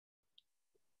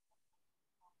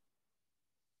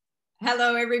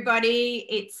Hello, everybody.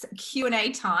 It's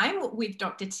Q&A time with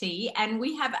Dr. T, and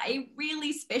we have a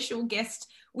really special guest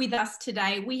with us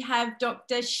today. We have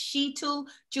Dr. Shital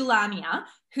Julania,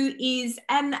 who is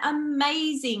an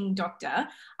amazing doctor.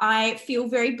 I feel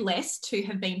very blessed to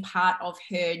have been part of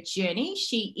her journey.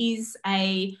 She is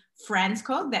a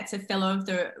FRANZCOG, that's a fellow of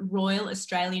the Royal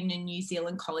Australian and New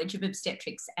Zealand College of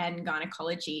Obstetrics and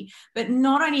Gynaecology. But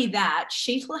not only that,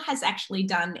 Shital has actually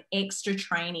done extra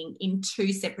training in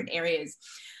two separate areas.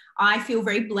 I feel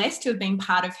very blessed to have been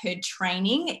part of her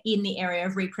training in the area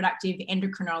of reproductive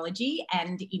endocrinology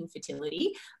and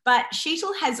infertility. But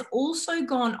Shital has also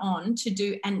gone on to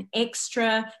do an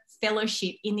extra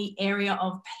fellowship in the area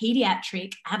of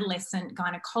paediatric adolescent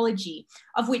gynecology,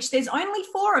 of which there's only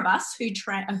 4 of us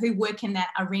who work in that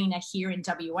arena here in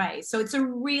WA. So it's a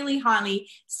really highly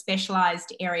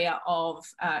specialised area of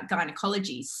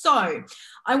gynecology. So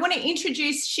I want to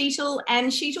introduce Shital.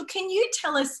 And Shital, can you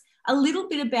tell us a little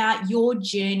bit about your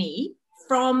journey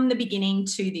from the beginning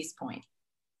to this point?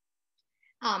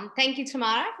 Thank you,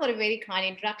 Tamara, for a very kind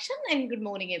introduction, and good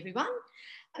morning, everyone.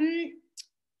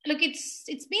 Look,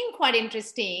 it's been quite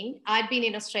interesting. I've been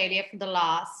in Australia for the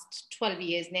last 12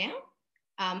 years now,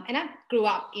 and I grew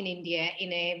up in India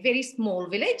in a very small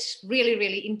village, really,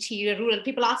 really interior, rural.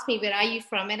 People ask me, where are you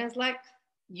from? And I was like,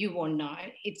 you won't know.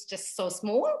 It's just so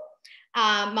small.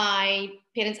 My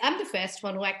parents, I'm the first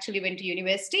one who actually went to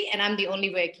university, and I'm the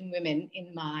only working woman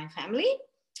in my family.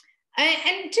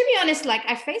 And to be honest, like,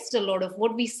 I faced a lot of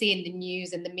what we see in the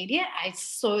news and the media. I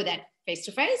saw that face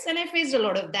to face, and I faced a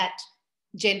lot of that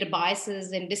gender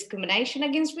biases and discrimination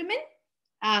against women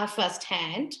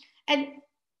firsthand. And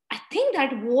I think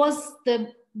that was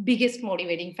the biggest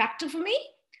motivating factor for me.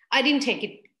 I didn't take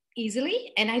it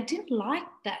easily, and I didn't like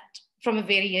that from a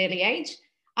very early age.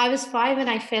 I was 5 and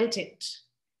I felt it.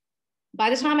 By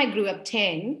the time I grew up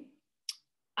 10,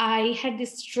 I had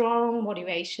this strong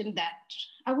motivation that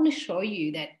I want to show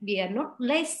you that we are not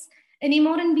less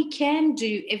anymore, and we can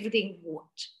do everything what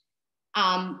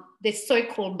this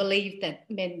so-called belief that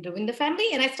men do in the family.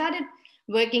 And I started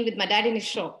working with my dad in his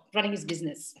shop, running his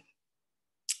business.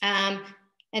 And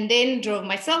then drove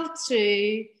myself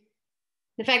to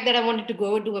the fact that I wanted to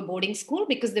go to a boarding school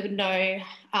because there was no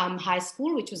high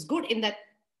school, which was good in that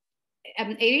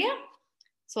area.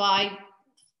 So I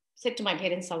said to my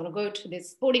parents, I want to go to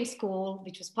this boarding school,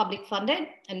 which was public funded,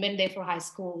 and went there for high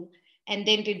school, and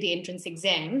then did the entrance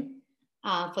exam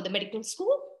for the medical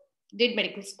school. Did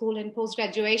medical school and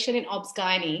post-graduation in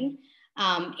OBGY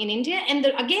in India. And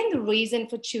again, the reason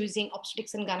for choosing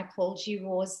obstetrics and gynecology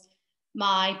was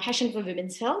my passion for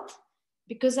women's health,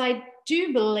 because I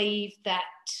do believe that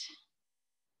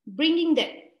bringing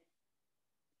that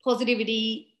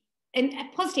positivity and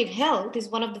positive health is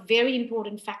one of the very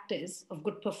important factors of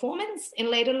good performance in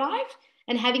later life,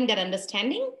 and having that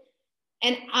understanding.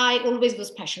 And I always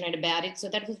was passionate about it. So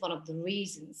that was one of the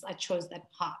reasons I chose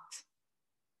that path.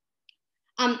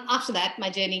 After that, my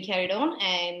journey carried on,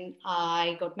 and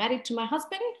I got married to my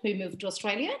husband, who moved to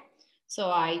Australia.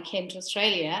 So I came to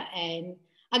Australia, and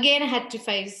again, I had to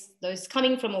face those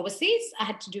coming from overseas. I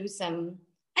had to do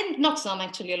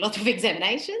a lot of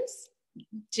examinations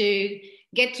to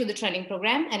get through the training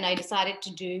program. And I decided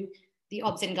to do the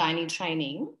Obs and Gynae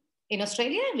training in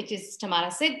Australia, which is,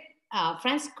 Tamara said,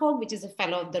 FRANZCOG, which is a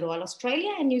fellow of the Royal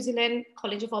Australia and New Zealand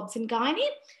College of Obs and Gynae.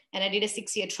 And I did a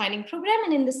 6-year training program.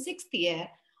 And in the 6th year,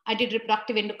 I did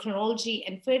reproductive endocrinology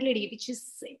and fertility, which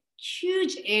is a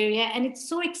huge area. And it's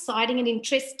so exciting and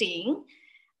interesting.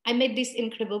 I met these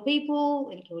incredible people,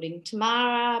 including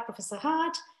Tamara, Professor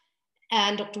Hart,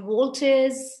 and Dr.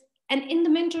 Walters. And in the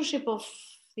mentorship of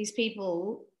these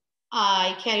people,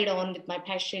 I carried on with my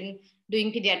passion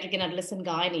doing pediatric and adolescent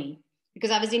gynae,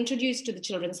 because I was introduced to the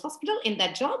Children's Hospital in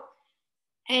that job.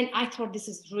 And I thought this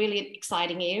is really an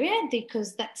exciting area,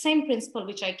 because that same principle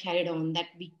which I carried on, that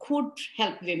we could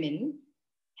help women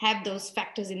have those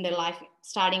factors in their life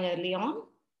starting early on,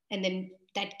 and then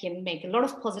that can make a lot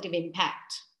of positive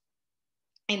impact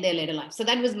in their later life. So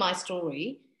that was my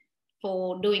story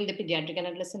for doing the pediatric and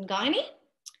adolescent gynae.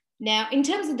 Now, in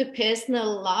terms of the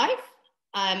personal life,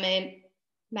 I'm a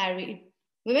married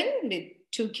woman with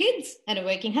 2 kids and a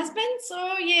working husband.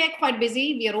 So yeah, quite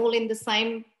busy. We are all in the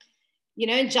same,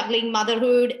 juggling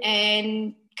motherhood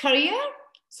and career.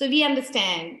 So we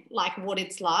understand like what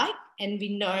it's like, and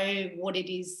we know what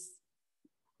it is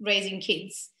raising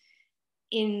kids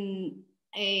in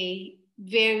a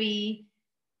very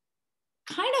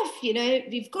kind of,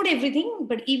 we've got everything,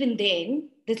 but even then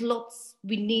there's lots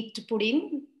we need to put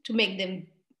in to make them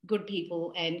good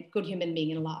people and good human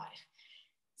being in life.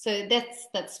 So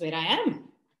that's where I am.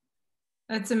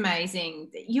 That's amazing.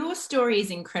 Your story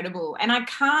is incredible. And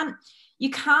you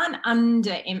can't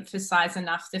underemphasize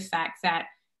enough the fact that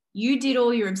you did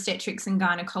all your obstetrics and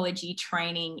gynecology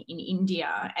training in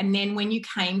India. And then when you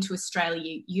came to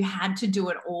Australia, you had to do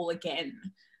it all again.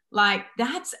 Like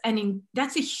that's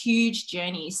a huge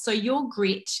journey. So your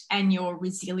grit and your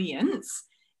resilience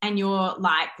and your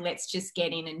like, let's just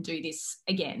get in and do this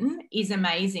again is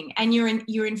amazing. And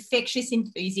your infectious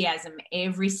enthusiasm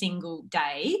every single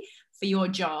day for your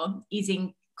job is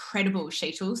incredible,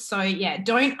 Shital. So yeah,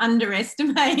 don't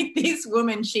underestimate this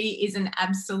woman. She is an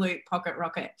absolute pocket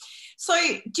rocket. So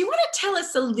do you want to tell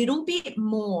us a little bit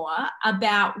more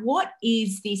about what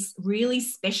is this really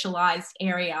specialized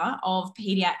area of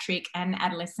pediatric and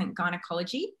adolescent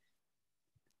gynecology?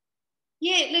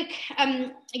 Yeah, look,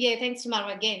 thanks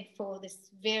Tamara again for this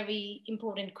very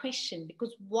important question,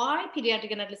 because why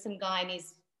pediatric and adolescent gyne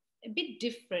is a bit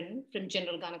different from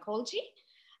general gynecology.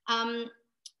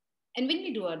 And when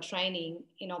we do our training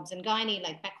in obs and gynae,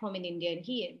 like back home in India and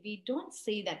here, we don't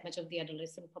see that much of the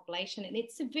adolescent population. And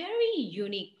it's a very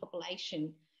unique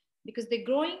population because they're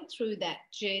growing through that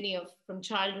journey of from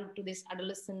childhood to this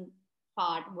adolescent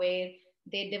part where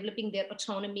they're developing their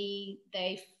autonomy,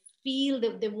 they feel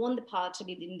that they want the power to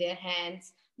be in their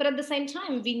hands. But at the same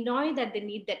time, we know that they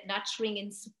need that nurturing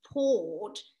and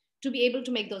support to be able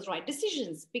to make those right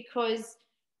decisions, because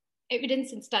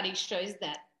evidence and studies shows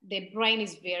that their brain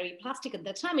is very plastic at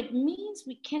that time. It means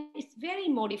it's very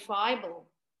modifiable.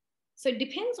 So it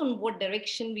depends on what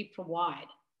direction we provide.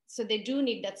 So they do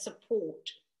need that support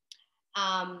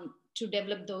to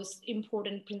develop those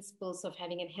important principles of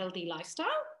having a healthy lifestyle.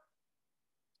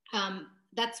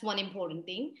 That's one important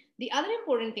thing. The other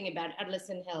important thing about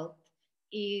adolescent health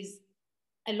is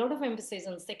a lot of emphasis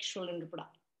on sexual and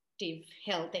reproductive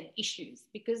health and issues,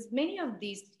 because many of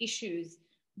these issues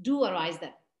do arise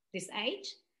at this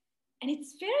age. And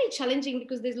it's very challenging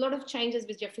because there's a lot of changes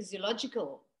which are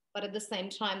physiological, but at the same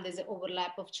time, there's an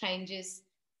overlap of changes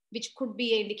which could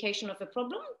be an indication of a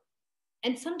problem.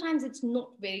 And sometimes it's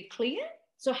not very clear.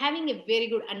 So having a very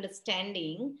good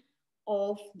understanding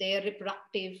of their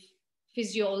reproductive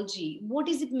physiology, what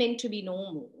is it meant to be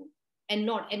normal and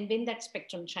not, and when that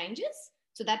spectrum changes.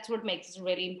 So that's what makes it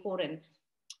really important.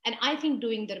 And I think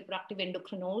doing the reproductive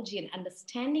endocrinology and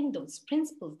understanding those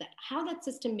principles, that how that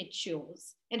system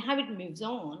matures and how it moves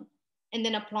on, and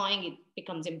then applying it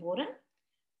becomes important.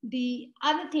 The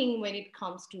other thing when it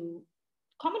comes to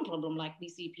common problem like we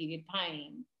see period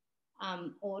pain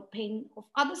or pain of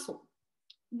other sort,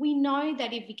 we know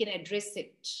that if we can address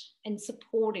it and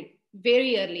support it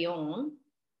very early on,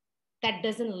 that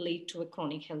doesn't lead to a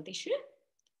chronic health issue,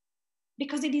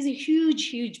 because it is a huge,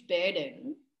 huge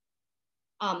burden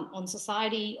on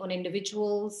society, on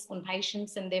individuals, on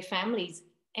patients and their families,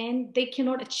 and they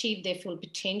cannot achieve their full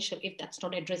potential if that's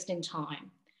not addressed in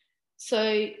time.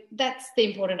 So that's the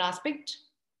important aspect.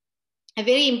 A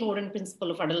very important principle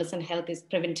of adolescent health is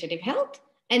preventative health,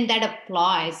 and that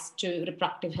applies to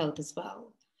reproductive health as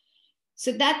well.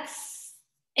 So that's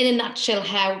in a nutshell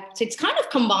how, so it's kind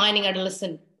of combining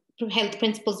adolescent health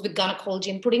principles with gynecology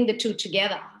and putting the two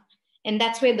together. And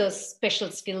that's where those special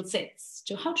skill sets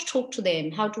to how to talk to them,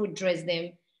 how to address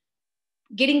them,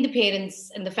 getting the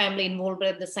parents and the family involved, but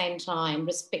at the same time,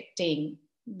 respecting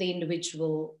the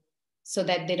individual so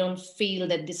that they don't feel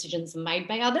that decisions are made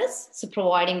by others. So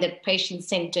providing that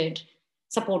patient-centered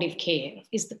supportive care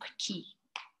is the key.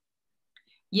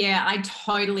 Yeah, I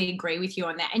totally agree with you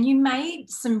on that. And you made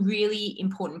some really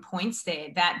important points there,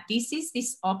 that this is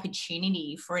this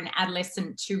opportunity for an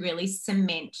adolescent to really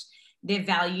cement their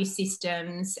value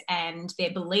systems and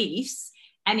their beliefs.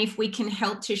 And if we can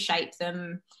help to shape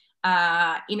them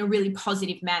in a really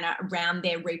positive manner around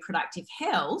their reproductive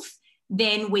health,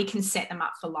 then we can set them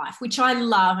up for life, which I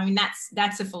love. I mean,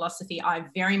 that's a philosophy I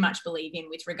very much believe in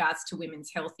with regards to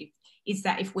women's health, is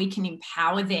that if we can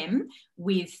empower them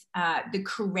with the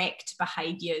correct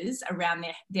behaviours around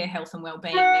their health and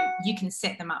well-being, then you can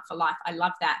set them up for life. I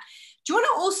love that. Do you want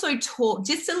to also talk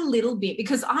just a little bit,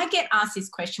 because I get asked this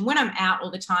question when I'm out all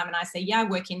the time and I say, yeah, I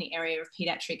work in the area of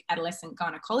paediatric adolescent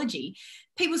gynecology.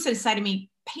 People sort of say to me,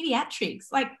 paediatrics,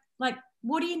 like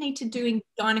what do you need to do in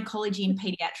gynecology and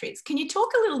paediatrics? Can you talk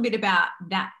a little bit about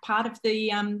that part of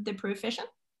the profession?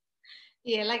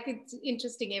 Yeah, like it's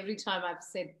interesting every time I've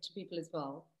said to people as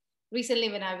well.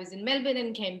 Recently when I was in Melbourne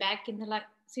and came back, and they're like,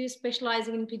 so you're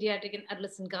specializing in pediatric and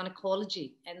adolescent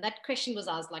gynecology? And that question was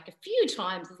asked like a few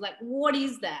times. It's like, what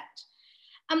is that?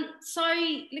 So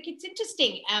like it's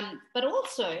interesting, but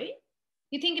also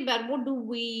you think about what do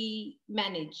we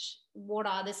manage? What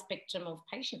are the spectrum of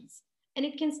patients? And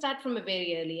it can start from a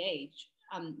very early age,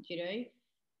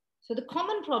 So the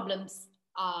common problems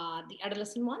are the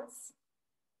adolescent ones.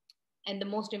 And the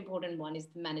most important one is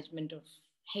the management of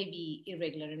heavy,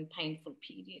 irregular, and painful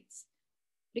periods.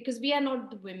 Because we are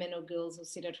not the women or girls who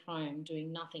sit at home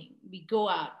doing nothing. We go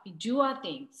out, we do our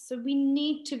things. So we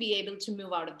need to be able to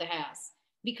move out of the house.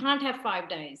 We can't have 5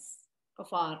 days of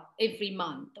our every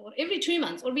month or every 2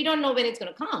 months, or we don't know when it's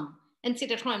going to come, and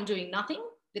sit at home doing nothing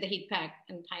with a heat pack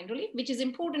and pain relief, which is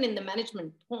important in the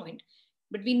management point.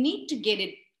 But we need to get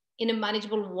it in a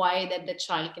manageable way that the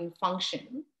child can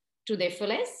function to their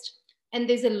fullest. And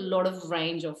there's a lot of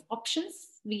range of options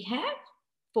we have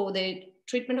for the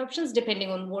treatment options,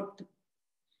 depending on what the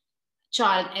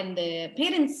child and the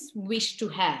parents wish to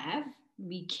have.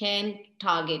 We can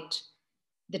target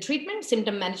the treatment,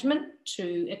 symptom management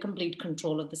to a complete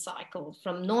control of the cycle,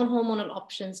 from non-hormonal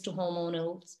options to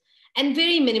hormonals, and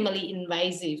very minimally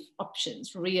invasive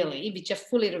options, really, which are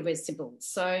fully reversible.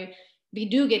 So we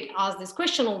do get asked this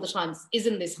question all the time,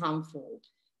 isn't this harmful?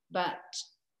 But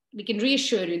we can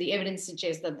reassure you, the evidence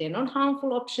suggests that they're not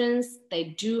harmful options.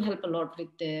 They do help a lot with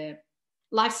the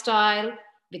lifestyle,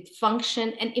 with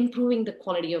function, and improving the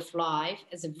quality of life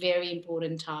as a very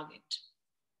important target.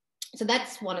 So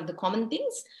that's one of the common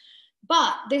things.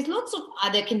 But there's lots of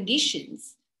other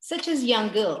conditions, such as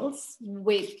young girls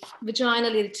with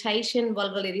vaginal irritation,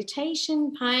 vulval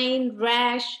irritation, pain,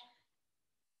 rash,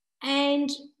 and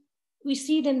we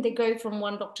see them, they go from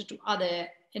one doctor to other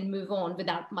and move on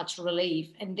without much relief.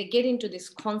 And they get into this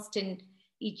constant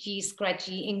itchy,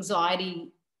 scratchy,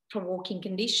 anxiety-provoking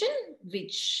condition,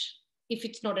 which, if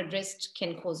it's not addressed,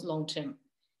 can cause long-term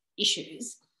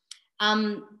issues.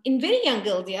 In very young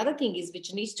girls, the other thing is,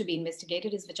 which needs to be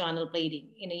investigated, is vaginal bleeding.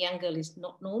 In a young girl is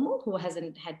not normal, who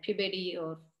hasn't had puberty,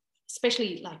 or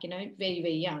especially very,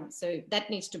 very young. So that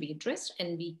needs to be addressed,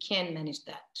 and we can manage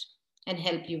that and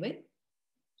help you with.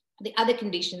 The other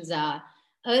conditions are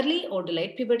early or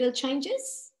delayed pubertal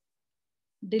changes,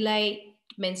 delayed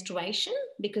menstruation,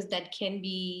 because that can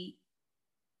be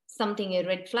something, a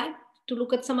red flag to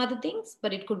look at some other things,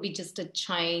 but it could be just a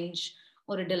change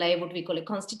or a delay, what we call a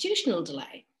constitutional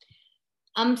delay.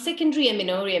 Secondary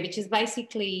amenorrhea, which is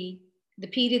basically the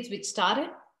periods which started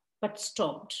but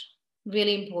stopped.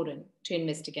 Really important to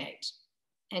investigate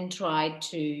and try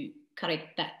to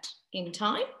correct that in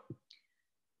time.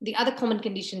 The other common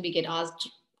condition we get asked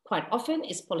quite often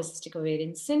is polycystic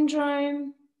ovarian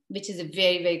syndrome, which is a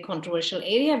very, very controversial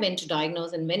area, when to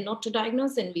diagnose and when not to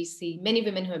diagnose. And we see many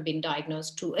women who have been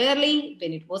diagnosed too early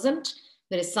when it wasn't.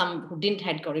 There is some who didn't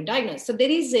had got it diagnosed. So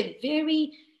there is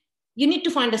you need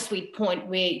to find a sweet point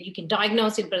where you can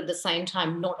diagnose it, but at the same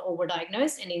time not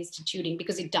overdiagnose and instituting,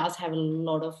 because it does have a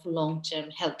lot of long-term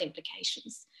health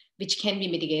implications, which can be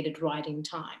mitigated right in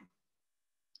time.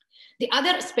 The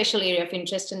other special area of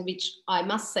interest, in which I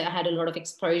must say I had a lot of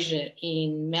exposure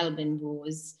in Melbourne,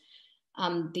 was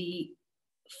the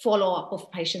follow-up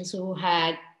of patients who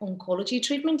had oncology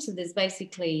treatments. So there's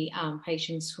basically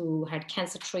patients who had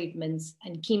cancer treatments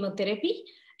and chemotherapy,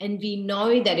 and we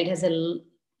know that it has a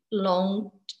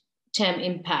long-term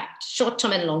impact,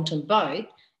 short-term and long-term both,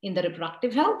 in the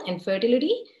reproductive health and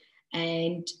fertility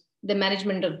and the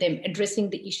management of them, addressing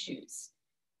the issues.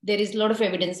 There is a lot of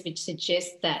evidence which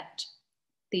suggests that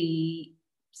the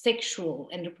sexual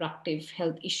and reproductive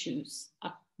health issues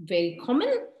are very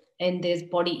common, and there's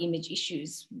body image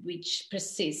issues which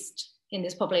persist in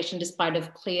this population despite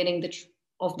of clearing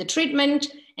of the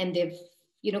treatment, and they've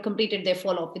completed their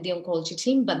follow-up with the oncology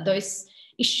team, but those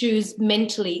issues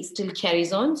mentally still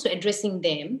carries on, so addressing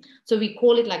them. So we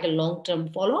call it like a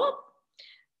long-term follow-up.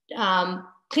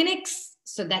 Clinics,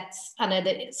 so that's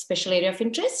another special area of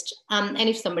interest. And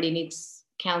if somebody needs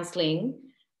counseling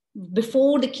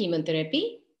before the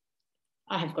chemotherapy,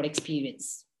 I have got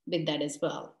experience with that as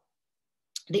well.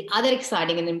 The other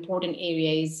exciting and important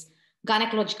area is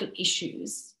gynecological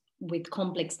issues with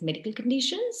complex medical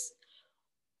conditions,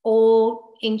 or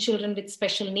in children with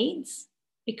special needs,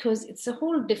 because it's a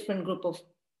whole different group of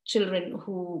children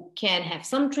who can have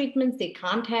some treatments, they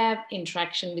can't have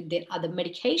interaction with their other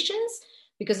medications,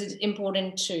 because it's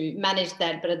important to manage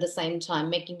that, but at the same time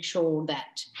making sure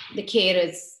that the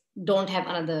carers don't have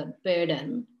another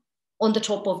burden on the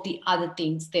top of the other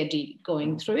things they're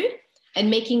going through, and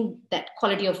making that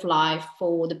quality of life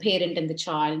for the parent and the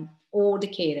child or the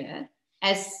carer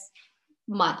as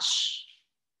much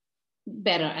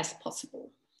better as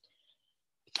possible.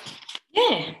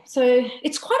 Yeah, so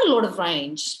it's quite a lot of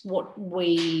range what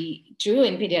we do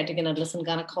in pediatric and adolescent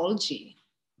gynecology.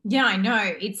 Yeah, I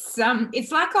know. It's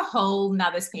like a whole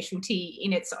nother specialty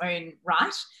in its own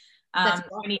right.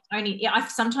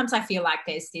 Sometimes I feel like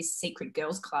there's this secret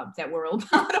girls club that we're all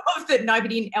part of that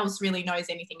nobody else really knows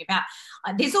anything about.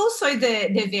 There's also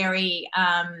the very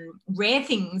rare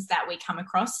things that we come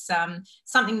across.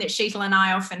 Something that Shital and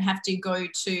I often have to go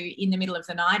to in the middle of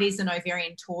the night is an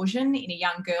ovarian torsion in a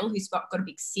young girl who's got a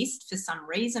big cyst for some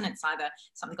reason. It's either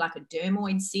something like a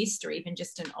dermoid cyst or even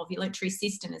just an ovulatory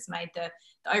cyst and has made the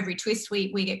ovary twist.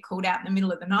 We get called out in the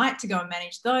middle of the night to go and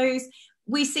manage those.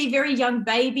 We see very young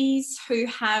babies who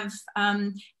have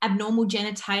abnormal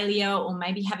genitalia or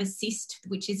maybe have a cyst,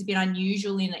 which is a bit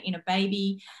unusual in a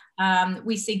baby.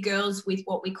 We see girls with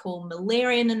what we call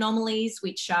Müllerian anomalies,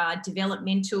 which are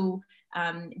developmental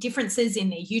differences in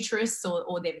their uterus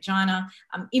or their vagina.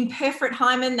 Imperforate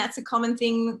hymen, that's a common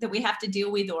thing that we have to deal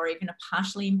with, or even a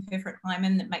partially imperforate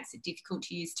hymen that makes it difficult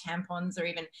to use tampons or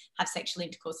even have sexual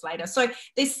intercourse later. So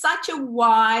there's such a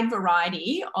wide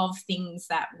variety of things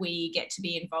that we get to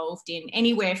be involved in,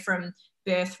 anywhere from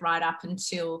birth right up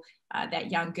until that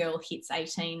young girl hits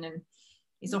 18 and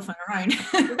is off on her own.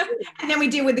 And then we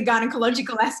deal with the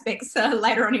gynaecological aspects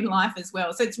later on in life as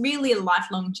well. So it's really a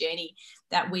lifelong journey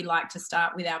that we like to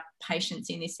start with our patients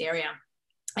in this area.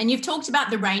 And you've talked about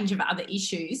the range of other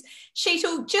issues.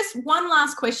 Shital, just one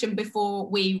last question before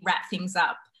we wrap things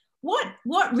up. What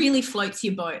really floats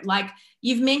your boat? Like,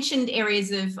 you've mentioned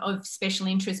areas of special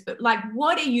interest, but like,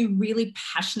 what are you really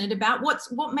passionate about?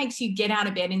 What makes you get out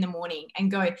of bed in the morning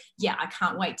and go, yeah, I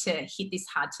can't wait to hit this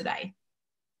hard today?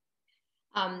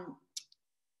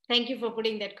 Thank you for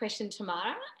putting that question,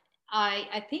 Tamara.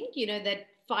 I think, that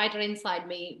fighter inside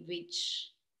me,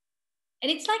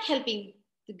 and it's like helping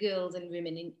the girls and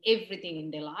women in everything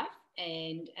in their life.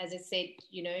 And as I said,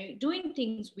 doing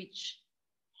things which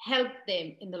help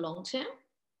them in the long term.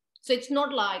 So it's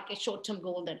not like a short-term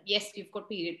goal that, yes, you've got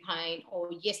period pain, or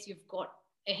yes, you've got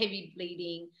a heavy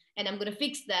bleeding and I'm going to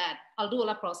fix that. I'll do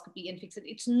a laparoscopy and fix it.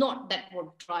 It's not that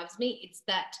what drives me. It's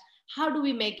that, how do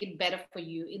we make it better for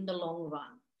you in the long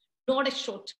run? Not a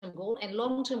short-term goal, and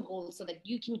long-term goals so that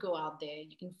you can go out there,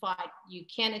 you can fight, you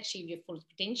can achieve your full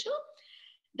potential.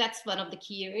 That's one of the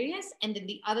key areas. And then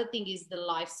the other thing is the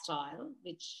lifestyle,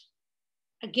 which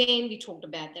again, we talked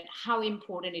about that, how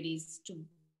important it is to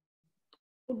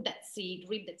put that seed,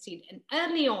 reap that seed, and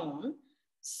early on,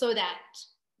 so that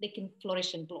they can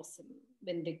flourish and blossom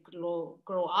when they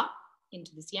grow up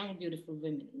into this young, beautiful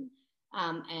women.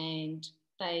 And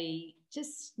they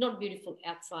just not beautiful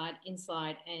outside,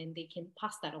 inside, and they can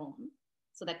pass that on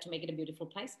so that to make it a beautiful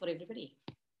place for everybody.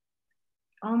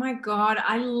 Oh my God,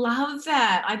 I love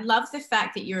that. I love the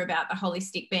fact that you're about the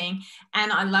holistic being,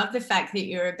 and I love the fact that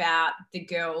you're about the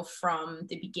girl from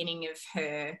the beginning of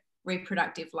her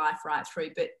reproductive life right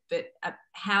through, but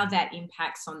how that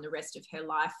impacts on the rest of her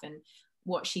life and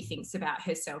what she thinks about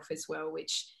herself as well,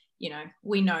 which,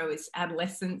 we know as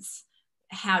adolescents,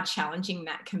 how challenging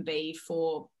that can be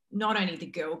for not only the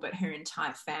girl, but her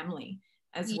entire family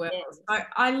as well. Yes. So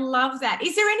I love that.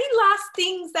 Is there any last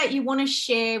things that you want to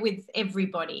share with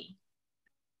everybody?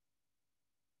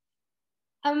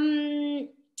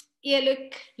 Yeah,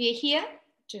 look, we're here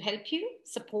to help you,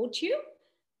 support you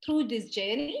through this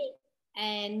journey,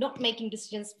 and not making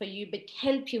decisions for you, but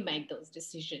help you make those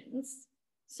decisions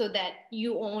so that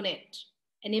you own it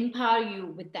and empower you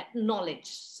with that knowledge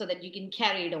so that you can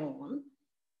carry it on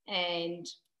and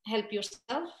help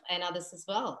yourself and others as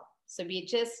well. So we're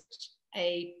just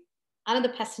another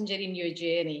passenger in your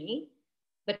journey,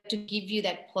 but to give you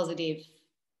that positive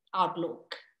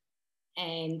outlook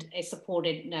and a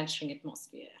supported, nurturing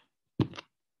atmosphere.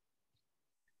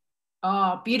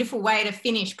 Oh, beautiful way to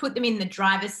finish. Put them in the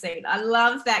driver's seat. I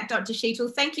love that, Dr.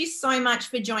 Shital. Thank you so much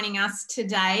for joining us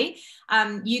today.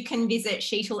 You can visit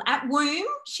Shital at Womb.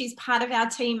 She's part of our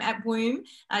team at Womb.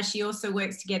 She also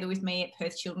works together with me at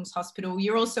Perth Children's Hospital.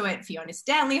 You're also at Fiona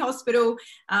Stanley Hospital,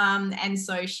 and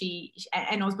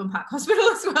Osborne Park Hospital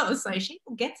as well. So she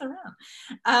gets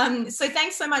around. So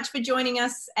thanks so much for joining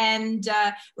us. And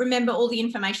remember, all the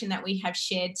information that we have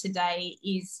shared today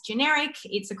is generic.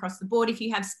 It's across the board. If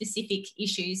you have specific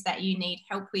issues that you need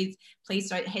help with, please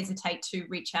don't hesitate to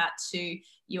reach out to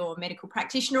your medical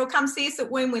practitioner or come see us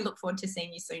at Womb. We look forward to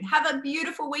seeing you soon. Have a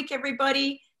beautiful week,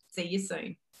 everybody. See you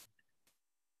soon.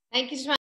 Thank you so much.